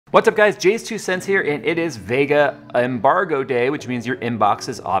What's up guys, JayzTwoCents here, and it is Vega embargo day, which means your inbox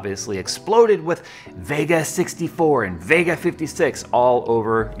has obviously exploded with Vega 64 and Vega 56 all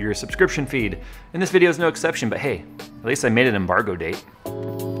over your subscription feed. And this video is no exception, but hey, at least I made an embargo date.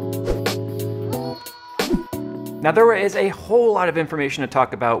 Now there is a whole lot of information to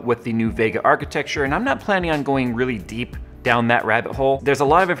talk about with the new Vega architecture, and I'm not planning on going really deep down that rabbit hole. There's a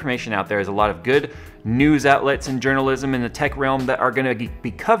lot of information out there. There's a lot of good news outlets and journalism in the tech realm that are gonna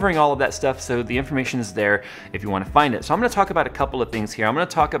be covering all of that stuff, so the information is there if you wanna find it. So I'm gonna talk about a couple of things here. I'm gonna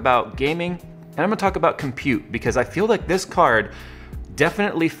talk about gaming, and I'm gonna talk about compute, because I feel like this card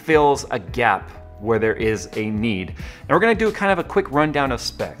definitely fills a gap where there is a need. And we're gonna do kind of a quick rundown of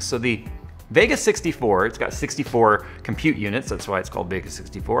specs. So the Vega 64, it's got 64 compute units, that's why it's called Vega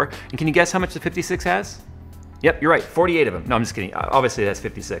 64. And can you guess how much the 56 has? Yep, you're right, 48 of them. No, I'm just kidding. Obviously, that's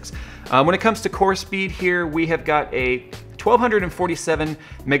 56. When it comes to core speed here, we have got a 1247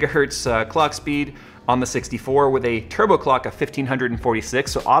 megahertz clock speed on the 64 with a turbo clock of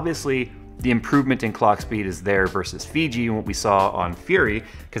 1546. So obviously, the improvement in clock speed is there versus Fiji and what we saw on Fury,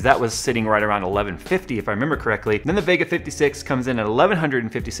 because that was sitting right around 1150 if I remember correctly. Then the Vega 56 comes in at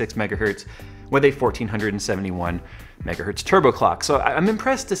 1156 megahertz with a 1471 megahertz turbo clock. So I'm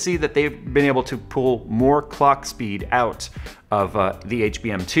impressed to see that they've been able to pull more clock speed out of the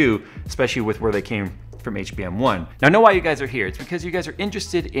HBM2, especially with where they came from HBM1. Now I know why you guys are here. It's because you guys are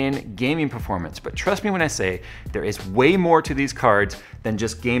interested in gaming performance, but trust me when I say there is way more to these cards than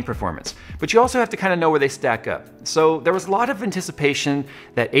just game performance. But you also have to kind of know where they stack up. So there was a lot of anticipation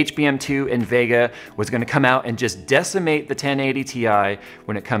that HBM2 and Vega was gonna come out and just decimate the 1080 Ti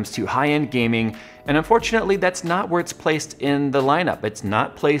when it comes to high-end gaming, and unfortunately that's not where it's placed in the lineup. It's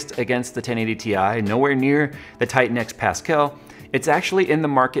not placed against the 1080 Ti, nowhere near the Titan X Pascal. It's actually in the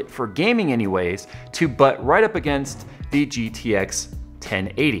market for gaming anyways, to butt right up against the GTX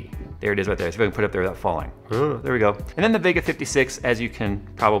 1080. There it is right there. See if I can put it up there without falling. Oh, there we go. And then the Vega 56, as you can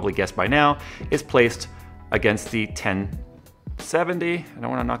probably guess by now, is placed against the 1070. I don't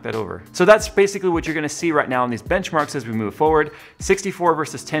want to knock that over. So that's basically what you're going to see right now in these benchmarks as we move forward. 64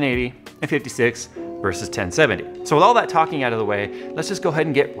 versus 1080 and 56 versus 1070. So with all that talking out of the way, let's just go ahead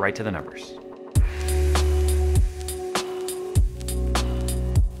and get right to the numbers.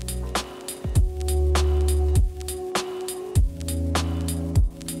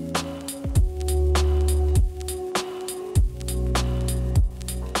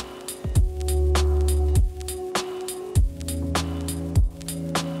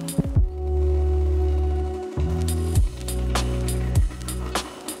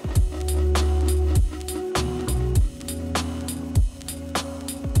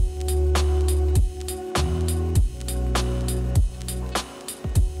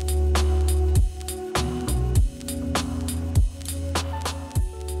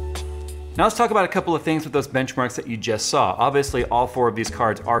 Now let's talk about a couple of things with those benchmarks that you just saw. Obviously, all four of these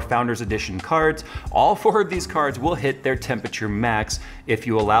cards are Founders Edition cards. All four of these cards will hit their temperature max if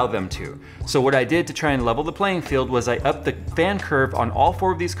you allow them to. So what I did to try and level the playing field was I upped the fan curve on all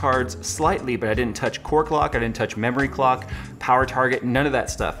four of these cards slightly, but I didn't touch core clock, I didn't touch memory clock, power target, none of that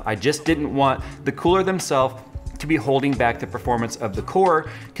stuff. I just didn't want the cooler themselves to be holding back the performance of the core,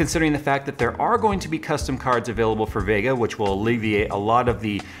 considering the fact that there are going to be custom cards available for Vega, which will alleviate a lot of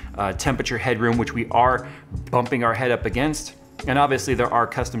the temperature headroom, which we are bumping our head up against. And obviously there are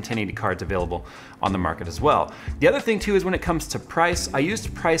custom 1080 cards available on the market as well. The other thing too is when it comes to price, I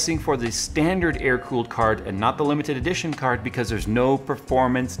used pricing for the standard air-cooled card and not the limited edition card because there's no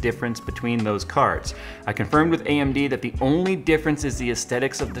performance difference between those cards. I confirmed with AMD that the only difference is the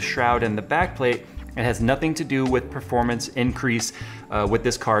aesthetics of the shroud and the backplate. It has nothing to do with performance increase with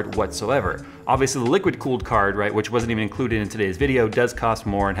this card whatsoever. Obviously the liquid cooled card, right, which wasn't even included in today's video, does cost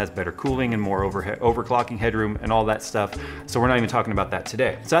more and has better cooling and more overclocking headroom and all that stuff. So we're not even talking about that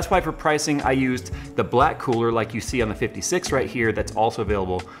today. So that's why for pricing, I used the black cooler like you see on the 56 right here, that's also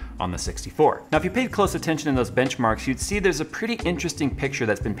available on the 64. Now, if you paid close attention in those benchmarks, you'd see there's a pretty interesting picture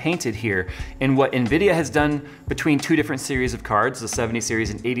that's been painted here in what NVIDIA has done between two different series of cards, the 70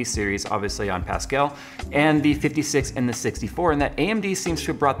 series and 80 series, obviously on Pascal, and the 56 and the 64, and that AMD seems to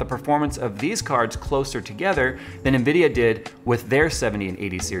have brought the performance of these cards closer together than NVIDIA did with their 70 and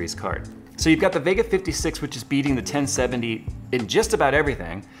 80 series card. So you've got the Vega 56, which is beating the 1070 in just about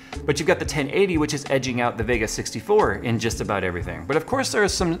everything, but you've got the 1080, which is edging out the Vega 64 in just about everything. But of course, there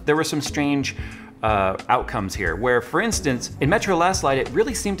were some strange outcomes here, where, for instance, in Metro Last Light, it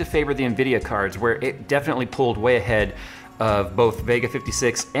really seemed to favor the NVIDIA cards, where it definitely pulled way ahead of both Vega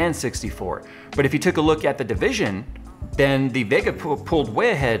 56 and 64. But if you took a look at the division, then the Vega pulled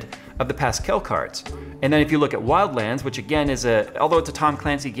way ahead of the Pascal cards. And then if you look at Wildlands, which again is although it's a Tom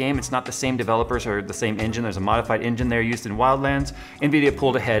Clancy game, it's not the same developers or the same engine. There's a modified engine there used in Wildlands. NVIDIA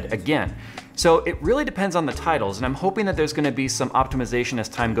pulled ahead again. So it really depends on the titles, and I'm hoping that there's gonna be some optimization as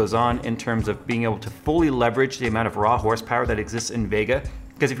time goes on in terms of being able to fully leverage the amount of raw horsepower that exists in Vega.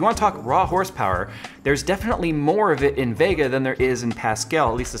 Because if you want to talk raw horsepower, there's definitely more of it in Vega than there is in Pascal,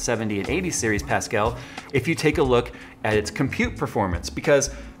 at least the 70 and 80 series Pascal, if you take a look at its compute performance.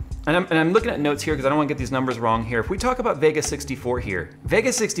 Because, and I'm looking at notes here because I don't want to get these numbers wrong here. If we talk about Vega 64 here,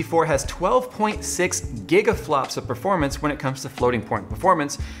 Vega 64 has 12.6 gigaflops of performance when it comes to floating point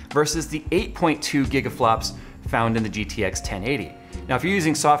performance versus the 8.2 gigaflops found in the GTX 1080. Now, if you're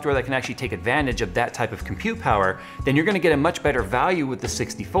using software that can actually take advantage of that type of compute power, then you're gonna get a much better value with the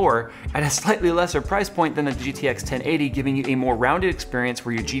 64 at a slightly lesser price point than the GTX 1080, giving you a more rounded experience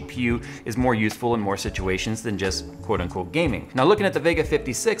where your GPU is more useful in more situations than just quote unquote gaming. Now, looking at the Vega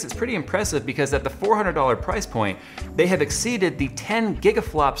 56, it's pretty impressive because at the $400 price point, they have exceeded the 10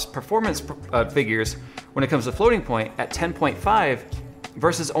 gigaflops performance figures when it comes to floating point at 10.5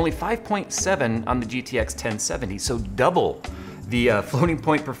 versus only 5.7 on the GTX 1070, so double the floating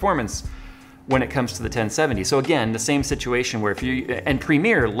point performance when it comes to the 1070. So again, the same situation where if you, and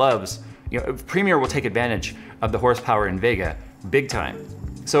Premiere loves, Premiere will take advantage of the horsepower in Vega big time.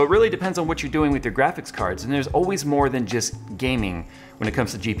 So it really depends on what you're doing with your graphics cards, and there's always more than just gaming when it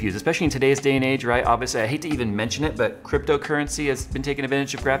comes to GPUs, especially in today's day and age, right? Obviously, I hate to even mention it, but cryptocurrency has been taking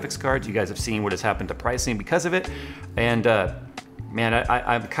advantage of graphics cards. You guys have seen what has happened to pricing because of it. And man,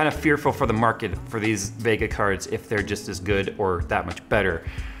 I'm kind of fearful for the market for these Vega cards if they're just as good or that much better.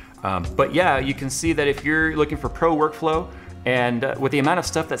 But yeah, you can see that if you're looking for pro workflow and with the amount of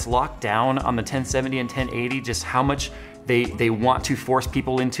stuff that's locked down on the 1070 and 1080, just how much they want to force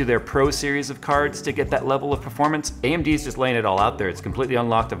people into their pro series of cards to get that level of performance, AMD's just laying it all out there. It's completely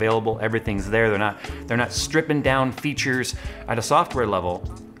unlocked, available, everything's there. They're not stripping down features at a software level.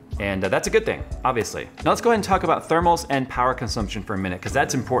 And that's a good thing, obviously. Now let's go ahead and talk about thermals and power consumption for a minute, because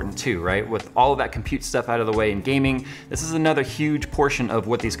that's important too, right? With all of that compute stuff out of the way in gaming, this is another huge portion of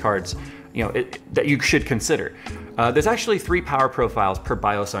what these cards, that you should consider. There's actually 3 power profiles per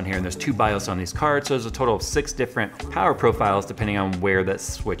BIOS on here, and there's 2 BIOS on these cards, so there's a total of 6 different power profiles depending on where that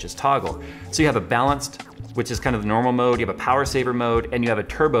switch is toggled. So you have a balanced, which is kind of the normal mode, you have a power saver mode, and you have a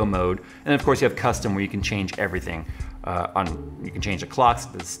turbo mode, and of course you have custom where you can change everything. You can change the clocks,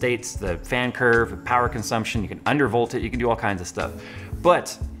 the states, the fan curve, power consumption, you can undervolt it, you can do all kinds of stuff.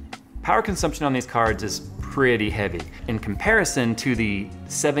 But power consumption on these cards is pretty heavy in comparison to the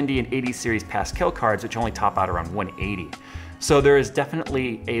 70 and 80 series Pascal cards, which only top out around 180. So there is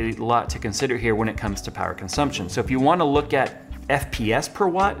definitely a lot to consider here when it comes to power consumption. So if you want to look at FPS per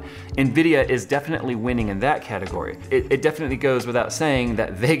watt, NVIDIA is definitely winning in that category. It definitely goes without saying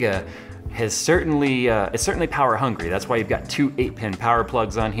that Vega is certainly power hungry. That's why you've got 2 8-pin power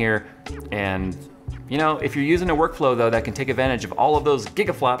plugs on here. And if you're using a workflow though that can take advantage of all of those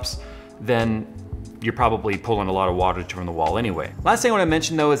gigaflops, then you're probably pulling a lot of wattage from the wall anyway. Last thing I want to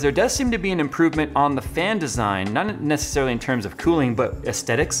mention though is there does seem to be an improvement on the fan design, not necessarily in terms of cooling, but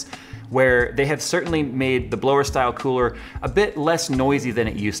aesthetics, where they have certainly made the blower style cooler a bit less noisy than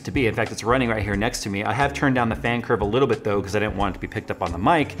it used to be. In fact, it's running right here next to me. I have turned down the fan curve a little bit though, because I didn't want it to be picked up on the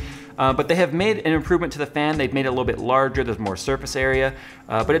mic. But they have made an improvement to the fan. They've made it a little bit larger, there's more surface area,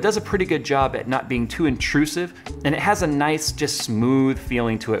 but it does a pretty good job at not being too intrusive. And it has a nice, just smooth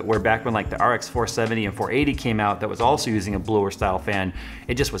feeling to it, where back when like the RX 470 and 480 came out that was also using a blower style fan,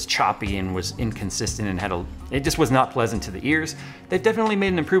 it just was choppy and was inconsistent and it just was not pleasant to the ears. They've definitely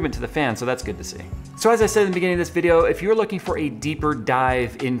made an improvement to the fan, so that's good to see. So as I said in the beginning of this video, if you're looking for a deeper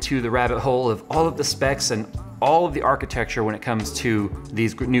dive into the rabbit hole of all of the specs and all of the architecture when it comes to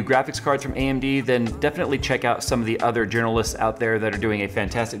these new graphics cards from AMD, then definitely check out some of the other journalists out there that are doing a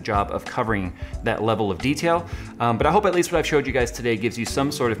fantastic job of covering that level of detail. But I hope at least what I've showed you guys today gives you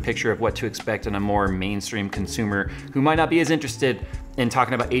some sort of picture of what to expect in a more mainstream consumer who might not be as interested in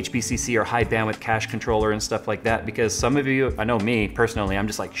talking about HBCC or high bandwidth cache controller and stuff like that, because some of you, I know me personally, I'm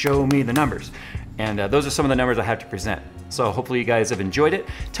just like, show me the numbers. And those are some of the numbers I have to present. So hopefully you guys have enjoyed it.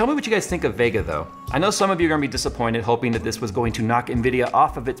 Tell me what you guys think of Vega though. I know some of you are gonna be disappointed, hoping that this was going to knock NVIDIA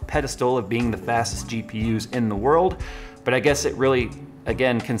off of its pedestal of being the fastest GPUs in the world. But I guess it really,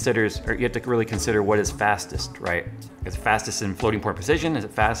 again, you have to really consider what is fastest, right? Is it fastest in floating point precision? Is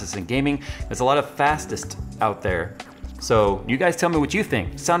it fastest in gaming? There's a lot of fastest out there. So you guys tell me what you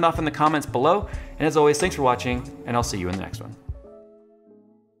think. Sound off in the comments below. And as always, thanks for watching, and I'll see you in the next one.